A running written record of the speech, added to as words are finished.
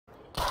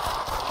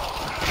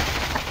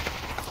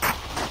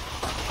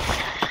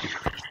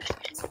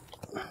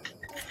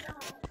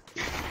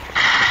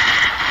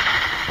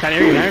Can't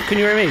hear you now. Can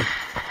you hear me?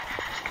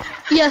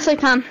 Yes, I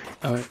can.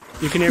 Alright.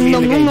 You can hear me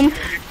in the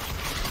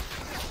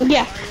game.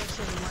 Yeah.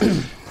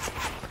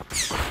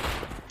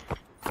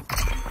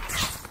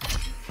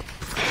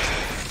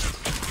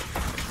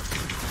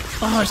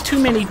 Oh, there's too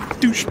many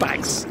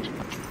douchebags.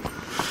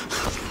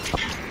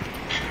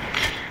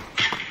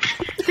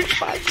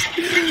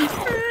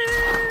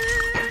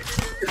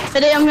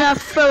 Ready? I'm gonna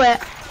throw it.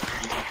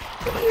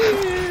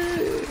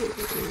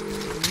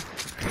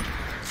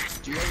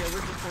 Do you guys ever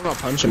just wanna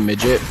punch a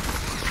midget?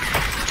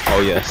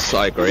 Oh yes,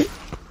 I agree.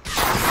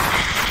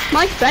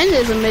 My friend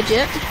is a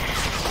midget.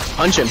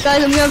 Punch him.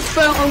 Guys, I'm gonna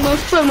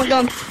throw my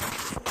gun.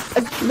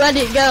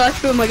 Ready to go, I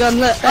threw my gun.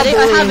 Look, ready?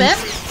 I have it.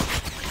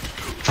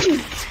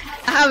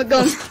 I have it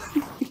gone.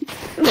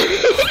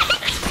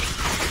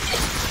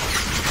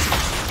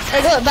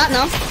 I got it back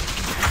now.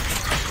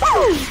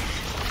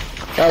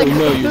 Oh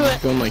no, you're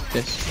just going like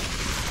this.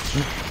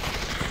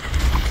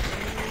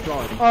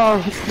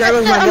 Oh, there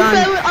goes my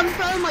gun. I'm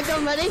throwing my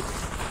gun, ready?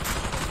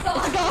 Oh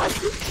my god!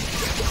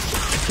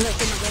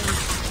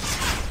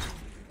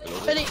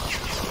 Ready?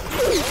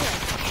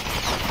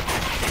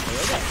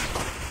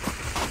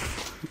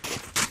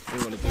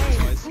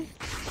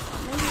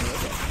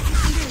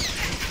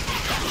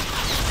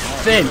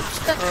 Vin!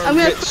 I'm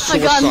gonna throw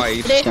my gun.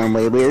 Ready?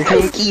 Somebody we're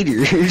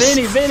computers.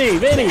 Vinny,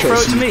 throw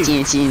it to me.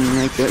 Dancing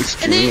like a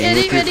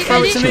Ready?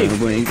 Throw it to me.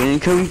 Somebody gonna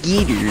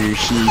computers.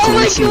 She's Oh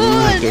my dancing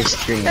god! like a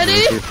stranger.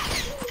 Ready?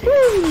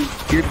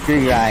 You're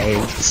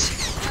revived.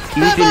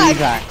 You've Back. been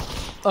revived.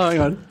 Oh, hang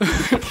on.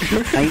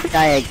 I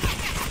died.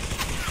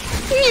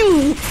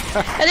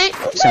 Ready?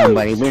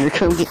 Somebody better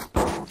come get.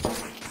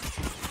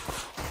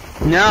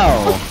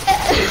 No!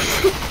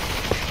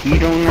 You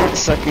don't not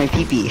suck my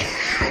pee-pee.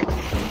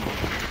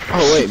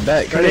 Oh wait,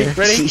 back. Ready?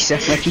 Ready? She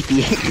sucked my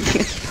pee-pee.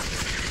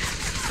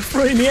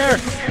 Throw it in the air.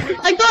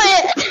 I got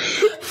it!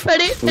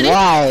 Ready? Ready?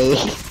 Why?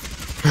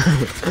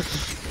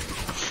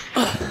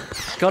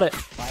 Got it.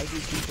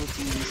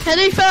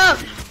 Ready, throw!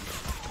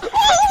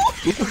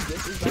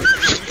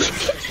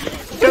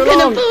 Go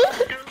long.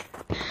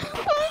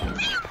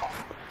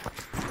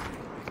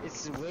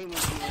 It's way more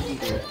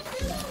easier.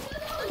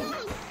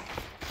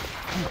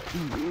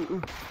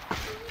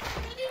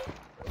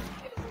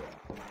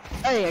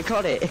 Hey, I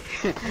caught it.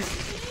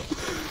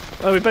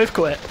 Oh, we both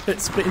caught it.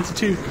 It's split into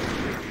two.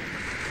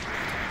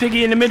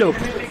 Piggy in the middle. Yeah!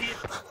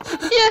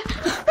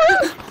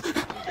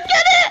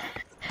 Get it!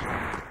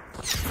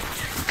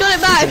 Got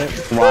it back!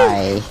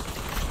 Why?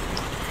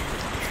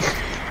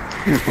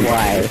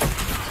 Why?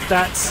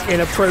 That's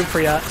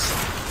inappropriate.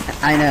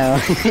 I know.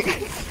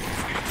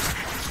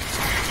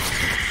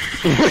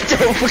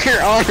 Looked over her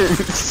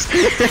arms.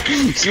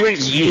 She went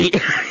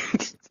yeet.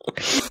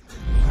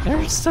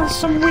 There's still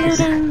some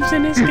weirdos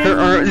in this game. Her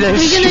arm, We're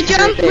gonna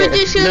jump, we're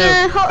just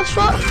gonna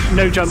hotspot.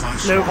 No jump,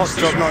 no hot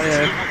drop, not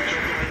here.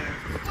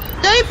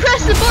 Don't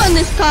press the button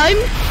this time.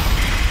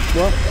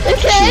 What?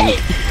 Okay?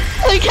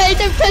 Okay,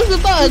 don't press the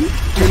button.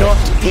 Do not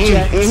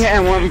eject. Yeah,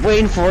 I'm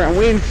waiting for it. I'm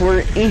waiting for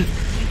it.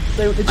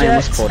 Don't eject. I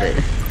almost pulled it.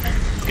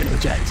 Gonna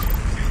eject.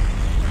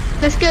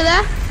 Let's go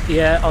there.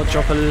 Yeah, I'll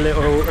drop a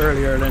little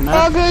earlier than that.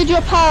 I'll go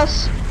drop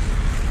house.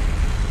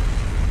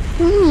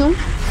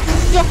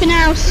 Dropping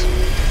house.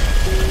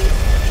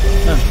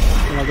 Oh,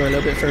 then I'll go a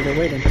little bit further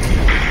away then.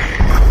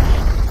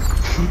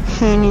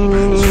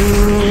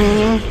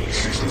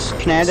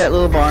 Can I have that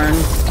little barn?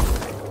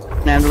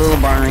 Can I have the little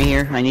barn right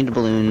here? I need the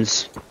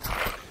balloons.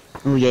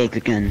 Oh yay,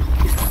 good gun.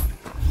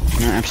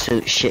 No,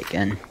 absolute shit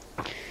gun.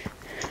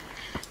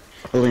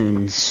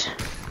 Balloons.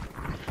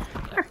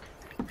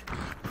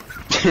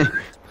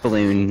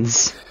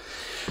 Balloons.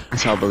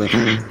 That's all balloons.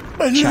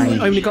 I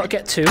only got to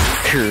get two.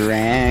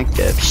 Cracked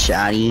up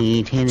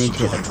shotty, tended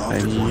to the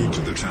party.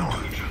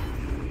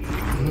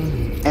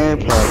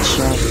 Airport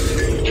shot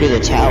to the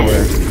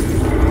tower.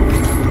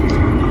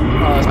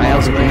 Oh, it's My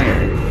miles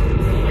away.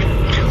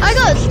 I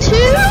got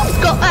two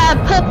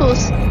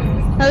purples.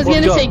 I was What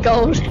gonna you say got?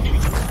 gold.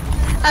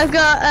 I've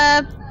got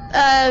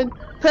a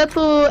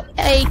purple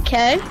AK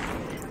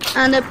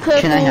and a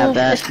purple Can I have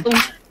that? pistol.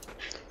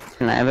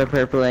 Can I have a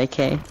purple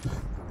AK?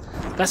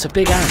 That's a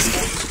big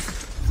ask.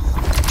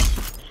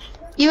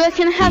 You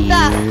can have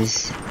that.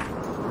 Please.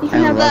 You I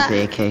can have love that.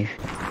 the AK.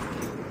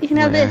 You can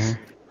have this.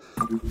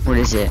 What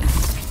is it?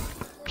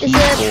 It's a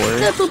P4?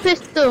 purple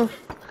pistol.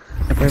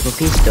 A purple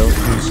pistol?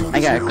 I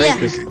got a great Yeah.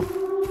 pistol.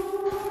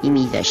 You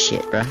need that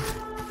shit, bruh.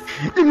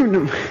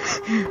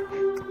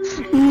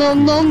 No,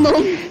 no, no.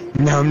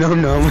 No, no,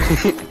 no.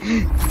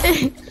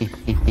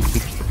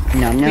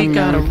 No, no, We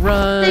gotta no.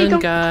 There you run, go.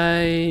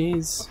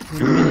 guys.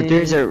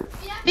 There's a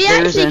We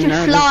There's actually can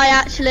another- fly,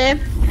 actually.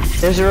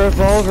 there's a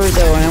revolver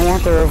though, and I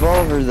want the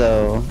revolver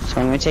though, so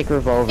I'm gonna take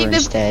revolver Take the-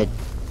 instead.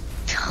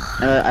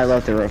 I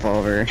love the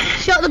revolver.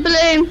 Shot the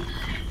balloon.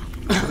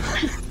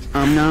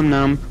 Nom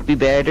nom. We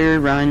better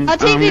run. I'll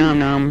take the Nom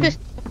nom.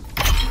 pistol.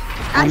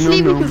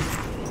 Actually, we nom.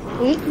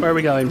 can. Where are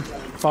we going?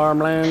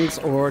 Farmlands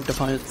or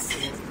Defiance?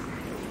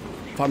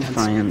 Farmlands.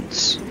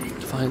 Defiance.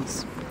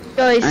 Defiance.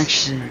 Guys.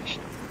 Actually,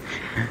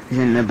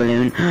 isn't the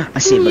balloon? I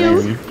see a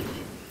balloon.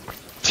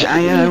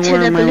 I gotta to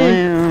wear the my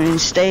balloon. balloon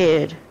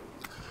instead.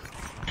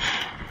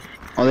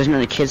 Oh, there's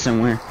another kid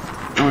somewhere.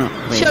 Oh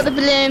no, wait. Shot the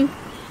balloon.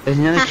 There's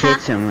another Haha.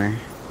 kid somewhere.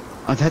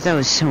 Oh, I thought that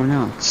was someone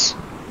else.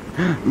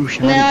 Ooh,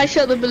 shawty. No, I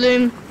shot the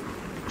balloon.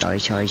 Sorry,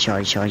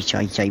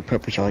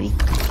 purple shawty.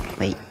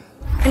 Wait.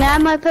 Can I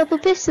have my purple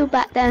pistol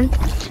back then?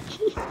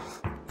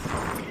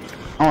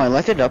 Oh, I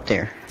left it up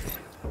there.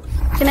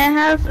 Can I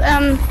have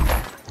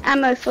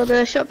ammo for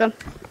the shotgun?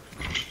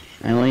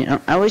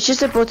 I was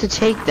just about to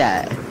take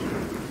that.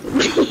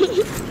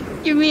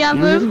 Give me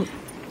ammo.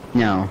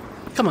 No.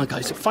 Come on,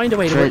 guys, find a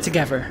way to work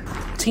together.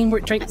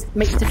 Teamwork makes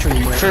the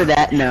dream work. For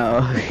that, no.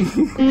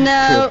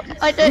 No,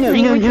 I don't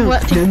think we can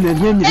work together.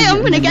 Hey,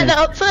 I'm gonna get that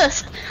up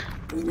first.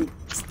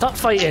 Stop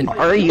fighting.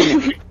 Are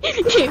you?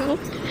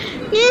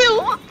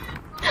 You.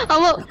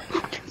 I'm up.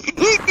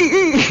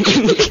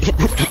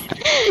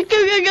 Go.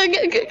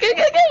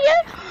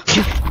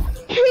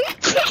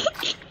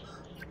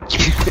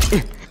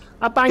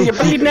 I'll bang your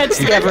bleeding heads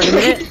together in a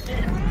minute.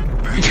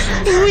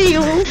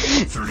 Wheel.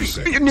 30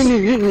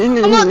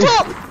 seconds. I'm on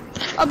top.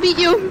 I'll beat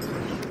you.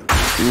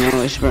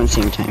 No, it's about the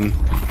same time.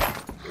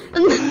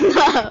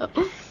 No.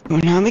 Well,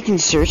 now we can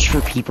search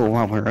for people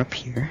while we're up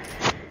here.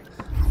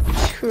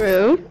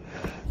 True.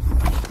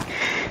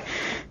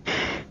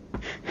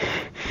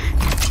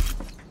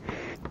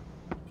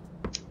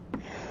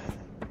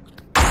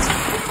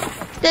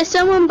 There's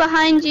someone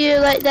behind you,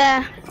 like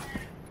there.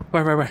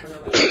 Where?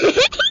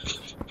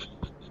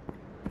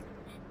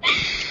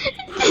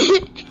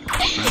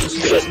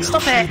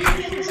 Stop it!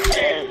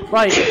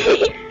 Right,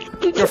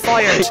 you're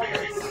fired.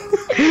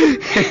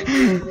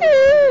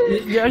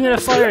 I'm gonna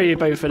fire you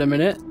both in a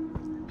minute.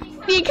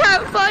 You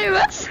can't fire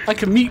us. I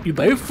can mute you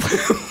both.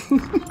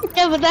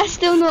 Yeah, but that's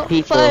still not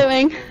People.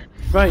 firing.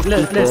 Right,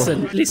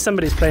 listen, at least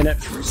somebody's playing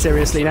it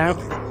seriously now.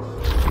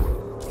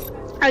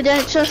 I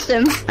don't trust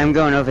him. I'm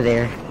going over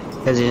there.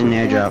 Because there's an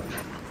airdrop.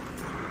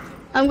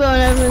 I'm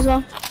going over as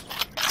well.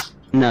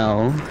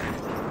 No.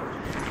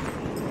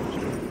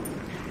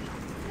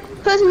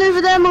 Person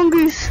over there,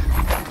 mongoose.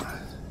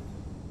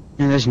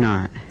 No, there's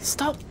not.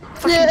 Stop.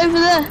 No, over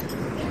there.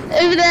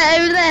 Over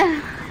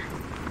there.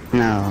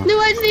 No.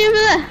 No, actually over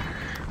there.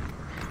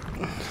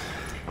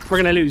 We're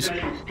gonna lose.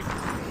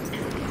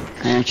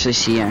 I actually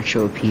see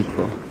actual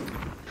people.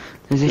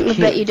 There's a I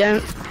kid. bet you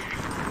don't.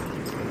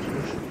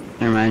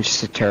 Never mind,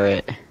 just a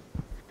turret.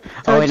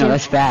 Oh wait, no,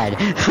 that's bad. A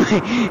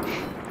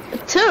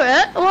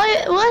turret?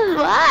 What?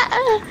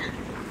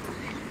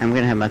 I'm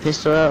gonna have my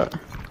pistol out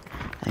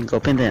and go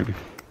bim bim.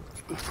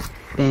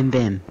 Bim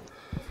bim.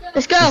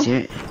 Let's go. Is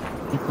there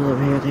people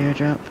over here at the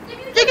airdrop?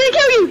 They're gonna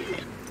kill you.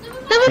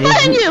 They're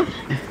behind you.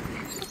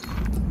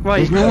 Right,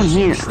 There's no one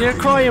here. you're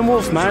crying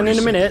wolf, man. In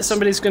a minute,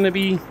 somebody's gonna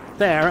be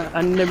there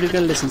and nobody's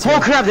gonna listen to you. Oh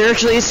crap, there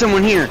actually is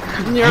someone here.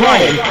 You're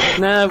lying.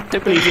 No,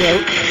 don't believe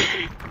you.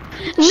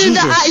 No, Jesus.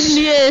 that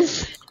actually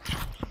is.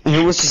 I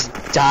almost just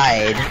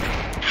died.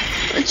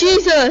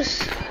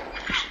 Jesus.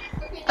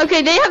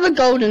 Okay, they have a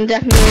golden,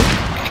 definitely.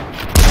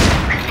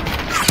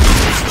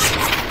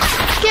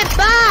 Get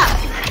back!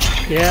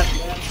 Yeah,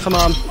 come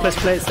on, let's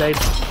play it safe.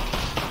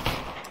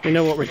 We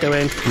know what we're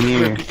doing.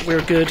 Here.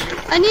 We're good.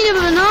 I need a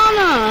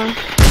banana.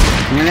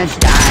 I'm gonna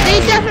die. They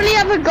definitely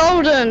have a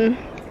golden.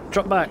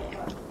 Drop back.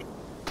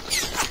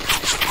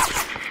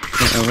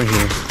 Get over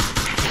here.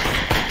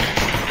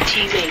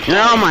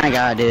 Oh my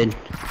god, dude.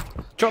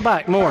 Drop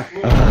back, more.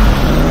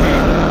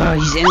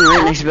 He's in the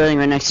right next building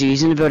right next to you.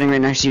 He's in the building right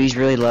next to you. He's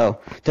really low.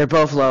 They're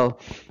both low.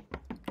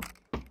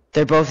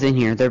 They're both in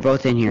here. They're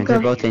both in here. They're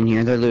both in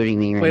here. They're looting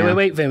me right now.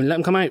 Wait, Vim, let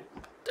him come out.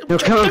 No,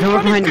 come up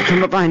behind him.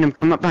 Come up behind him.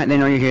 Come up behind. They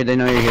know you're here. They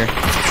know you're here.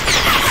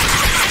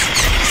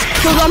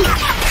 Hold on.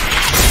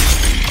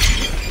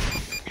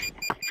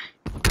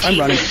 I'm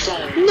running.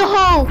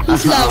 No,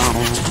 he's low.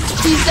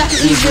 He's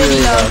definitely He's really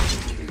really low. low.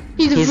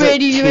 He's He's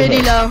really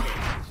like- low.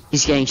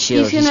 He's getting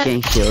shield. He's gonna-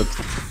 getting shield.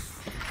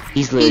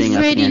 He's looting He's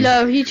up really again.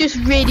 low. He's just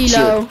really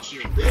Shield. low.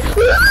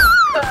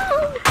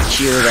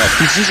 Shield up.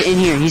 He's just in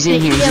here. He's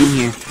in here. He's in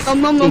here. Oh,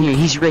 In mama. here.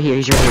 He's right here.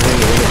 He's right here. Right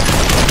here.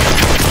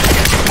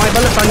 My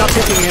bullets are not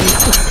hitting him.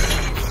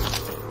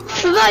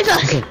 Revive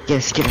us. Okay, get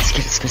us.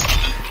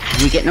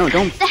 We get no.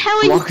 Don't. What the hell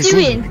are walk you us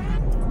in. doing?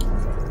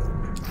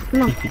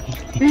 No.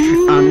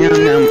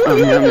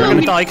 We're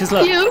gonna die, cause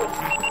look. You.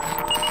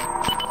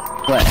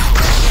 What?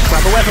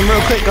 Grab a weapon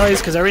real quick, guys,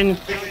 because they're in.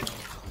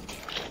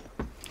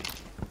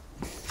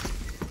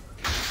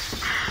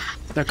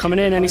 They're coming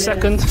in any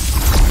second.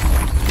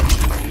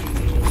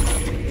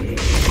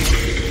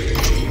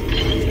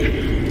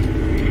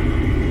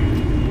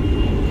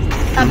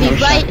 I'll be No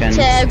right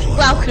shotguns. to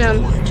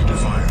welcome them.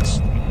 Defiance.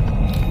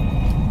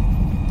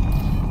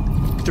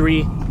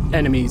 3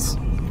 enemies.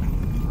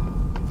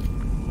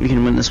 We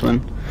can win this one.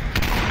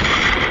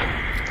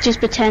 Just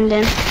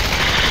pretending.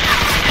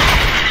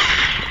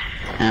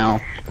 Ow.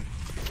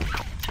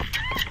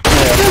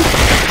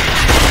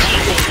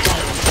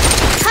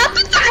 How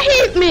did that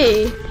hit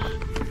me?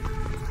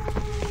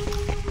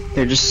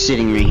 They're just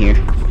sitting right here.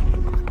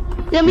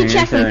 Let me They're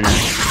check throwing them.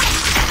 us.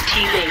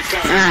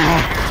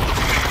 Ah.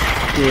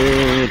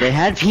 Dude, they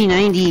had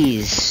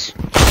P90s.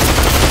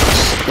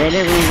 They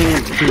never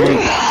even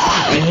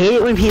I hate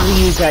it when people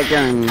use that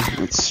gun.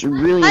 It's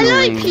really annoying.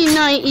 I like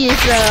P90s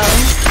though.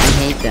 I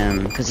hate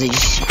them because they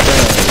just spray.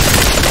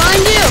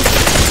 Find you.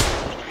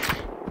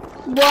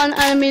 One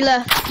enemy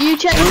left. You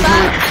check the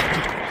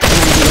back.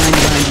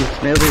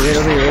 Behind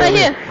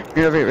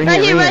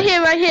you. Right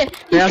here. Right here.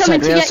 He's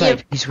coming to get you.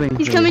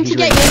 He's coming to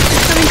get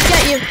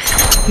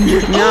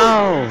you.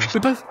 No. We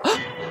both.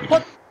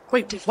 What?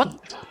 Wait. What?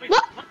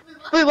 What?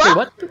 Wait, what?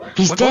 Wait, what?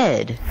 He's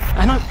dead.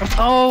 I know.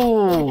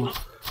 Oh.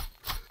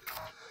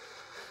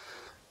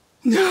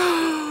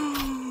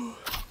 No.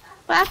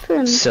 What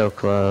happened? So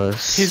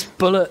close. His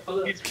bullet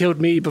killed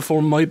me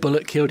before my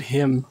bullet killed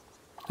him,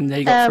 and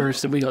they got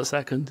first and we got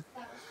second.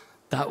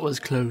 That was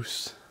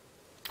close.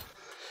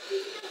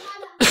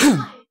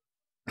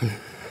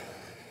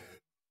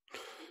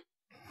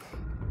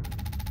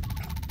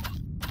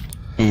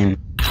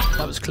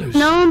 That was close.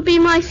 No one be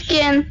my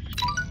skin.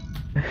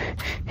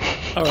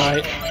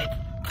 Alright.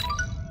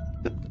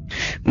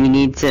 We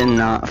need to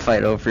not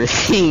fight over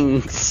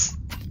things.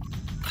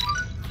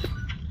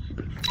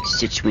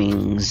 Stitch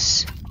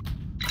wings.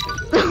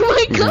 Oh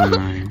my god.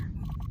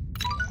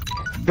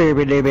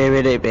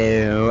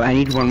 I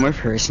need one more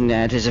person to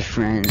add as a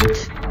friend.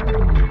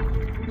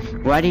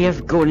 Why do you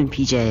have golden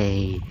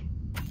PJ?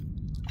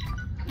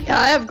 Yeah,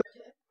 I have.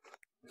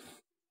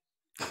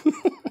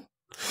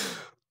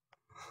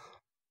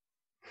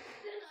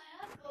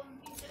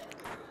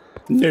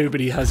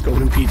 Nobody has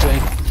golden PJ.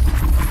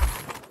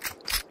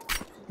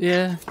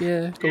 Yeah,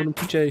 golden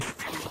PJ.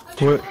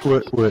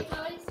 What?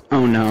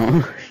 Oh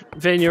no.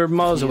 Vin, you're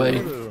miles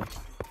away.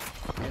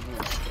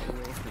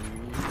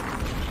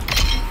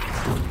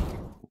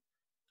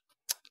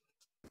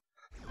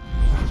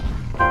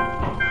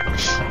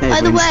 By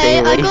the way,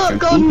 I got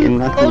golden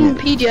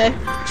PJ.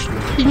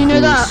 Did you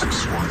know that?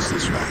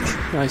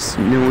 Nice.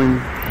 No one,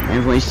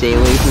 everyone stay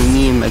away from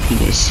me and my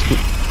penis.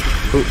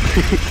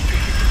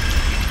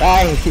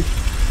 Bye.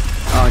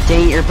 Oh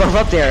dang, you're both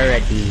up there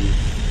already.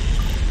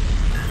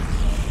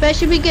 Where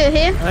should we go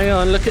here? Hang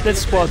on, look at the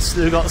squads.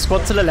 We've got a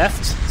squad to the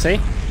left, see?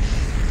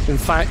 In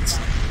fact,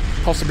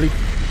 possibly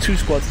 2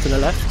 squads to the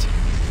left.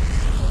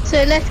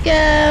 So let's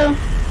go.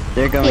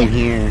 They're going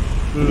here.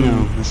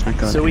 No, let's not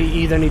go So there. we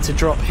either need to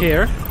drop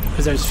here,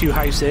 because there's a few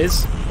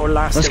houses, or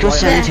last Let's it go right-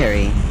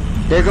 cemetery.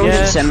 They're going to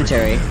Yeah. the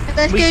cemetery.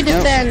 Let's go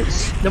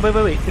defense. No,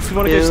 wait. If we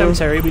want to go 2.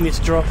 cemetery, we need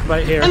to drop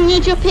right here. I'm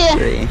gonna drop here.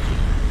 3.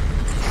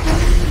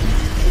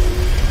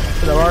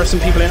 But there are some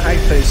people in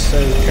outposts, so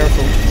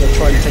careful. They'll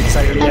try to take us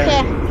out of the air.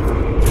 Okay.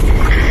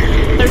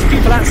 There's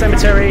people at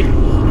cemetery.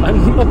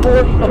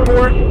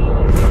 Abort.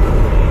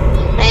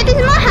 Hey, this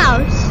is my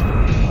house.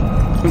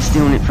 I'm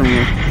stealing it from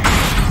you.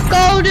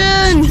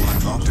 Golden.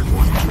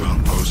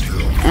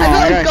 Oh, I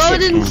got a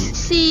golden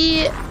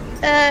shit.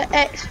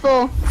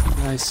 X4.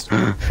 Nice.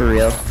 For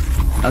real.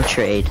 I'll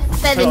trade.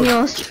 Better than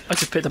yours. I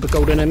just picked up a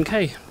golden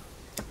MK.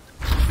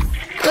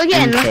 We're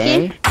getting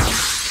lucky.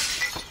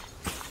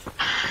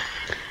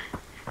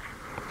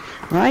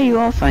 Why are you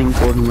all finding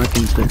golden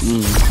weapons with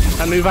me?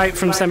 I move out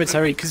from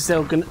cemetery because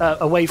they're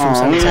away from I'm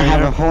cemetery. gonna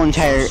have now. a whole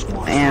entire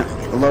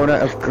load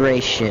of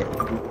gray shit.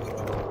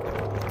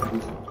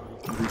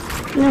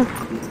 No.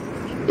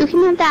 You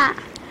can have that.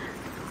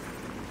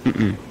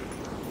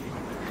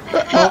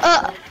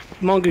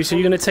 Mongoose, are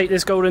you going to take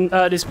this golden,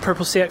 this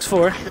purple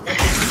CX4?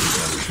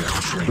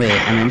 Wait,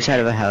 I'm inside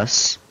of a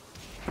house.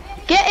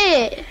 Get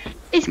it.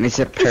 It's a It's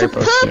a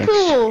purple.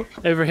 purple.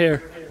 Over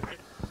here.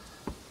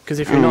 Because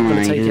if you're not going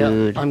my to take it,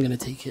 dude. I'm going to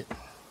take it.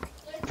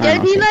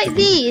 Don't you like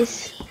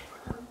these?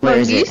 Where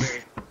is Mongoose?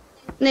 it?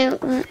 No.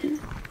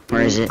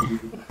 Where is it?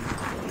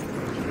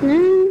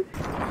 No.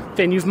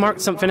 Finn, you've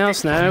marked something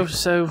else now,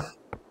 so...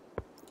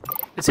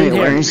 It's Wait, in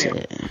here. where is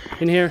it?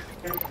 In here.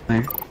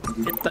 Where?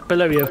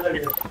 Below you.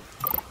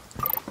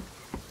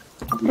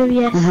 Oh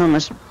yes. How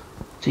much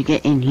to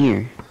get in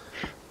here?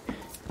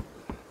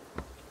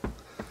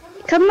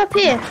 Come up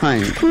here.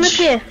 Punch. Come up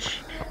here.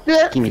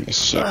 Look. Give me this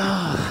shit.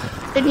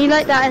 Don't you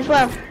like that as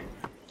well?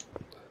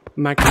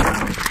 Magnum.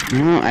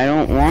 No, I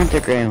don't want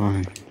the gray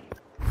one.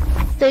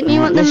 Don't I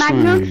you want the this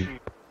Magnum? one.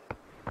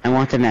 I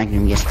want the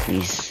Magnum, yes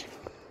please.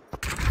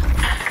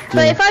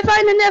 But if I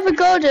find another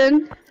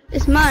golden,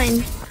 it's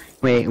mine.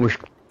 Wait,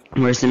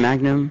 where's the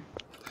Magnum?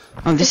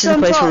 Oh, this It's is the on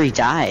place top. where we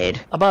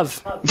died.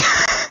 Above.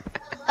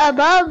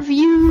 Above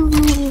you.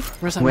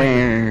 Where's that?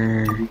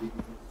 Where?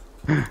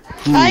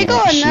 I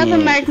got another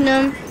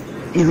Magnum.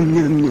 Num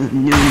num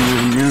num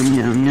num num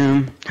num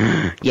num.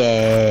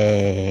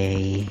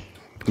 Yay!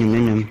 Num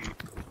num num.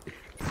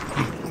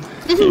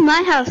 This is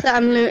my house that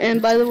I'm looting,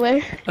 by the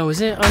way. Oh,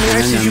 is it? How many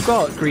houses you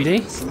got,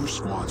 Greedy?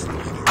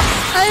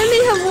 I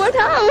only have one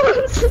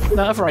house.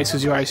 That other house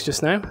was your house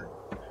just now.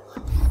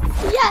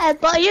 Yeah,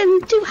 but I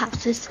own 2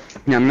 houses.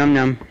 Num num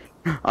num.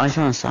 Oh, I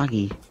found a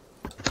Saki.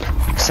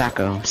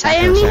 Sacco.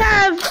 I only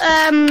have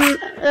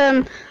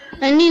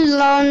only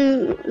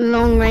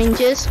long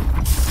ranges.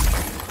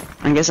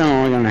 I guess I'm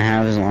only gonna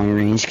have his long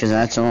range because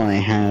that's all I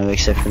have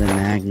except for the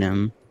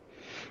Magnum.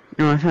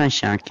 No, I found a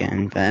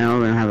shotgun, but I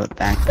don't have a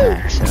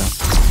backpack, so.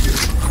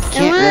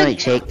 Can't really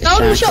take the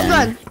golden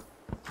shotgun.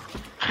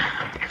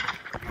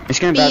 It's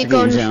gonna Be a about to be in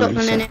golden zone.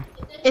 shotgun in So. it.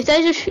 If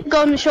there's a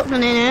golden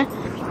shotgun in here,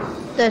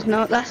 there's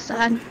not. That's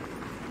sad.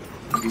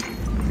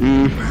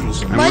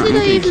 Why did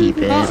I keep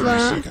even it? want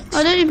that?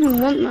 I don't even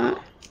want that.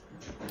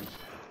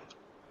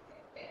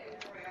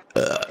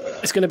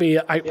 It's going to be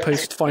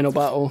Outpost final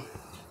battle.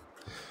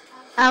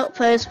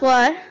 Outpost,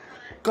 why?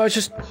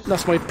 Guys,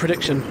 that's my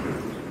prediction.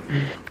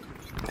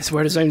 It's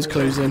where the zone's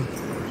closing.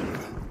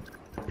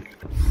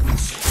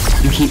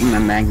 I'm keeping my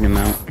magnum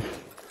out.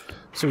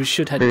 So we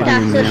should head Where are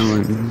back. them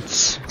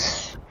melons?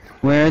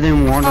 Where are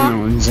them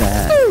watermelons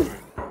at?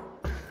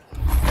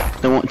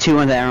 The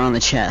two that are on the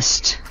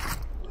chest.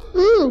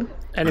 Ooh.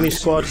 Enemy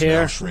squad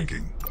here.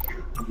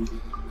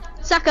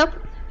 Sack up.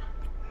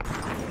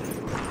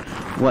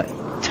 What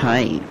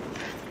type?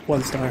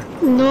 1 star.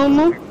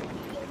 Normal.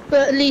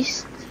 But at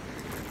least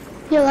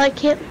you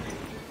like it.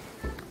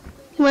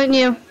 Won't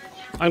you?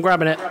 I'm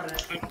grabbing it.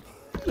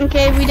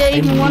 Okay, we don't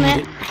even want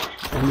it.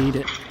 I need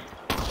it.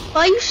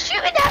 Why are you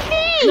shooting at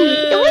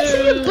me? You're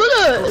wasting your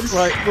bullets.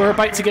 Right, we're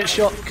about to get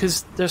shot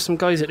because there's some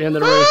guys at the end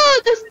of the road.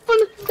 Oh,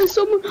 there's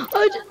someone.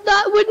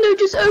 That window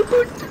just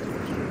opened.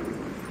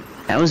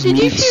 That was Did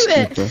me, you shoot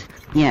it? stupid.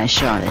 Yeah, I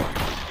shot it.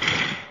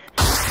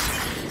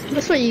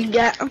 That's what you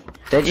get.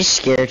 That just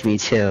scared me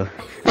too.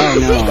 Oh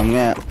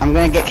no, I'm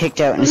gonna get kicked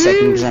out in a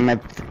second because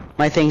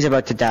my thing's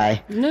about to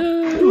die.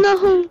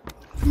 No.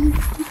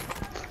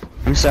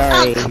 I'm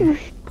sorry.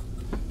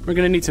 We're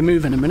gonna need to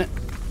move in a minute.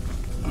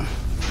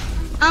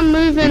 I'm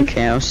moving.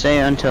 Okay, I'll stay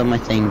until my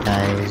thing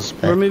dies.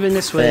 But, We're moving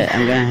this way. But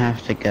I'm gonna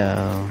have to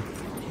go.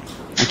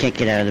 I can't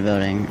get out of the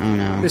building. Oh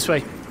no. This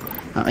way.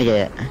 Oh, I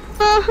get it.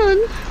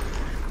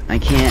 I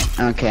can't.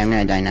 Okay, I'm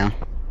gonna die now.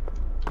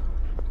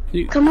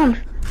 Come on.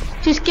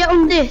 Just get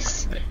on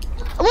this.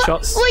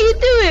 Shots. What are you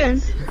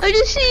doing? I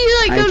just see you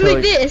like going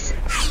like this.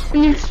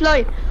 And you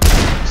fly.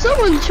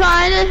 Someone's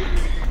trying to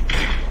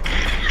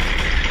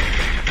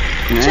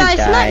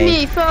snipe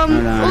me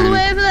from all the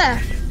way over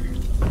there.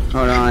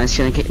 Hold on, it's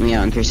gonna kick me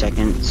out in 3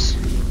 seconds.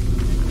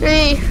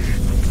 3,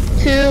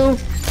 2,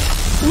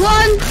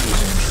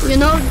 1. You're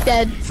not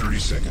dead. 30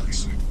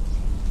 seconds.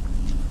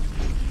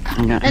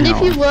 And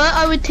if you were,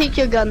 I would take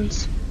your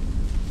guns.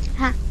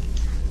 Ha.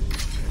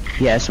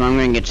 Yeah, so I'm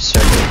gonna get to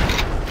circle.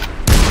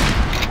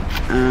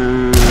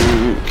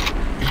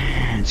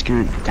 It's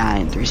gonna die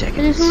in 3 I just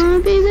seconds. wanna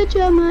be the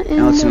drummer in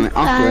Also, my the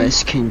band.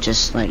 Oculus can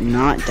just like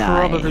not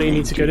die. Probably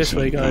need to go this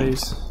way,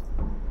 guys.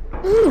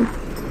 Ooh.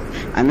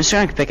 I'm just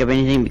trying to pick up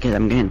anything because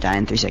I'm gonna die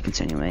in 3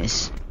 seconds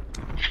anyways.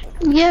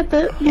 Yeah,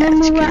 but then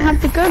we won't have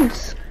the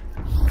guns.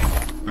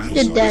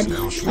 You're dead,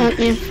 aren't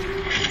you?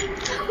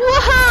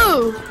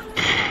 Whoa!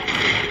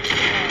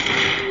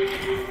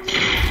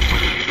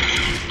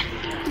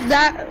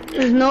 That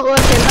is not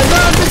working. I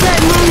gotta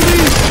protect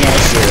Mongoose. Yeah,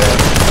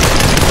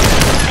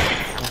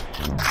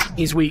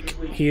 He's weak.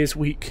 He is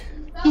weak.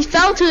 He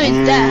fell to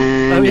his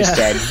death. Oh, It's yeah.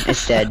 dead.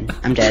 It's dead.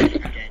 I'm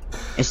dead.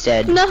 It's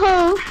dead. No.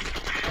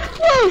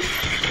 Whoa!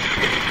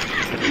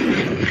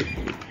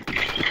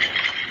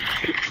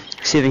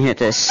 See if I can hit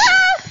this.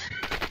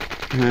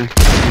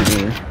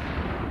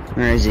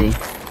 Where is he?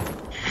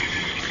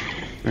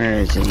 Where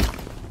is he?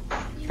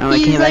 Oh, I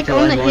He's came like back to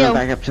on the level hill.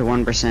 back up to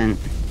 1%.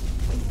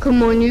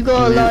 Come on, you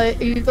gotta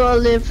you gotta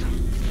live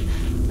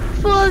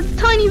for a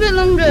tiny bit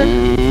longer.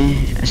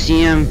 I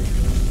see him.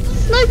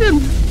 Snipe him.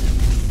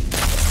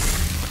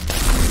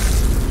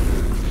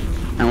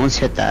 I almost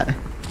hit that.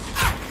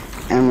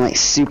 I'm like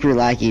super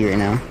laggy right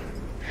now.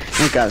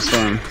 Oh god,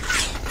 storm.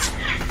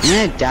 I'm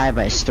gonna die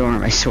by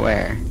storm, I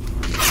swear.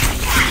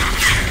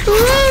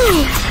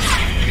 Woo!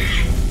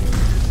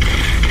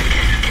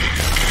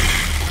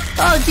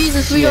 Oh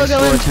Jesus, we gotta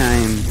go in.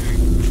 time.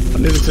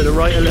 I'm moving to the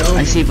right a little.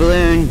 I see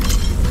balloon.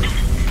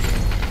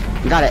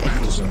 Got it.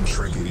 Zone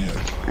shrinking in.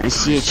 I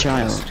see a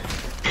child.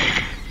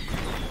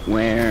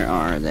 Where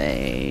are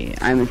they?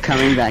 I'm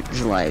coming back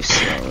to life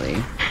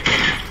slowly.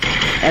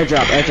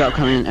 Airdrop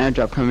coming in,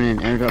 airdrop coming in,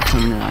 airdrop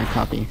coming in, I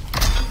copy.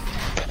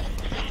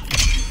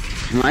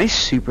 Am I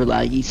super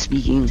laggy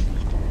speaking?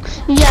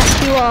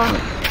 Yes, you are.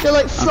 You're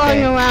like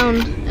flying Okay.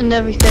 around and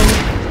everything.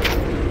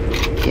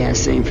 Yeah,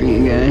 same for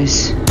you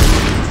guys.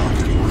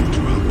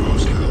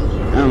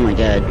 Oh my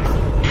god.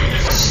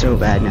 So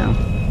bad now.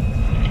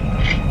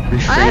 My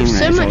I have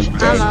frame so rate's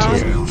much all dead ammo.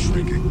 too. Now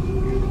shrinking.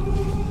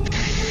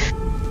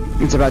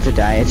 It's about to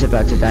die, it's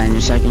about to die in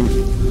a second.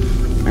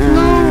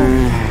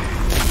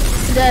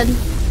 Dead.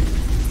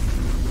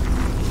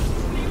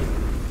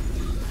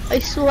 I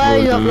swear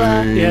he's up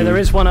there. Yeah, there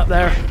is one up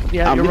there.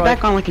 Yeah, I'll you're be right.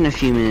 back on like in a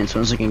few minutes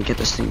once I can get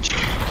this thing. Hit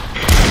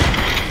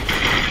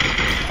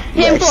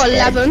Yeah, him it's for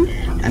dead.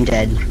 11. I'm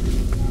dead.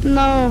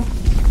 No.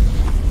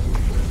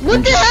 What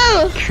I'm the just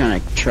hell?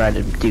 trying to try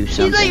to do He's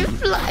something. like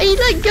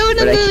going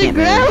But I under the can't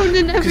move. ground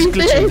and Just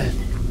glitching everything. there.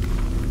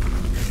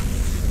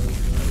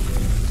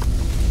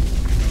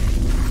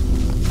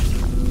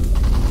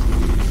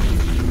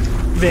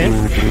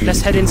 Vin,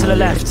 let's head into the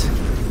left.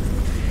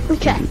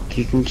 Okay.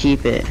 You can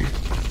keep it.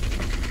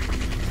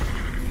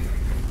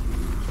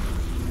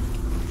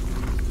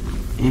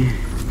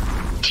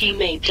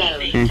 Teammate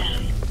down.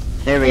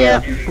 There we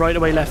go. Right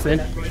away, left then.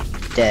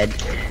 Dead.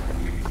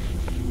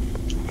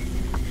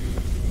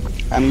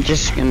 I'm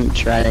just gonna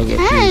try to get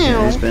through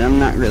this, but I'm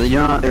not really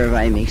doing all the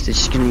revive me because it's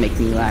just gonna make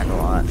me lag a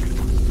lot.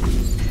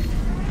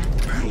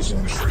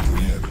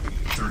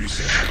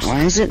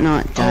 Why is it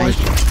not dying?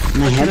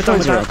 My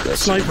headphones are like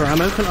this. Sniper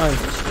ammo, can I?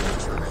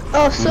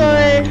 Oh,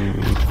 sorry.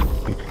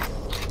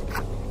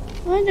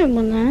 I don't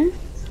want that.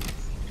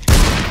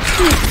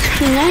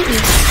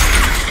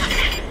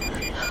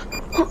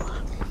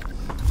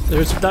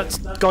 There's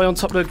that guy on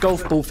top of the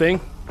golf ball thing.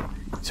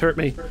 He's hurt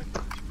me.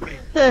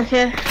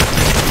 Okay.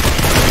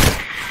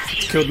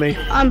 Killed me.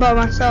 I'm by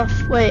myself.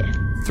 Wait.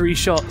 3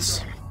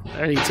 shots.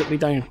 And he took me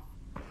down.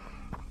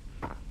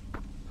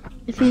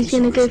 If he's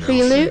gonna go for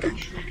your loot.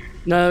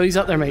 No, he's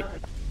up there, mate.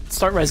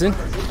 Start resin.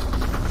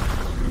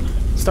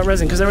 Start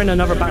resin, because they're in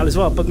another battle as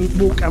well. But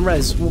walk and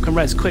res,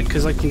 quick,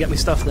 because I can get my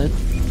stuff then.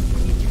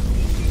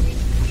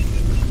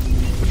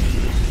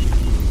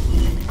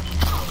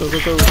 Go, go,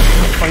 go.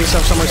 Find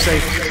yourself somewhere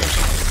safe.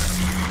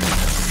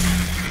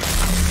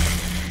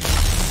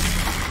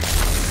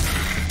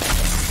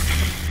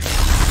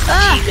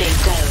 Ah!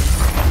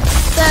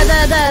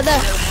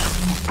 There.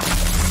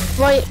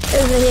 Right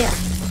over here.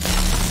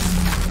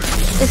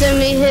 It's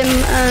only him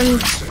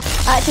and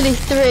actually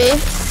 3.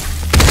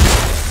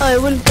 Oh, I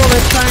wouldn't bother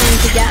trying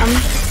to get him.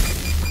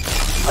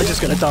 I'm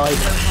just gonna die.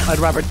 I'd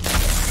rather...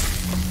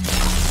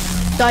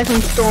 Die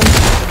from storm.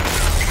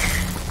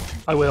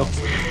 I will.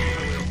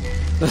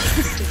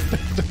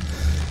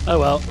 Oh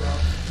well.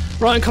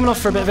 Right, I'm coming off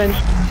for a bit then.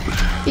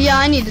 Yeah,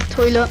 I need a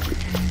toilet.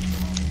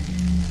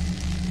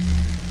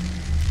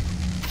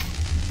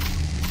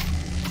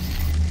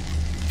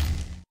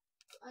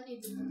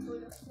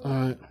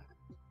 Alright.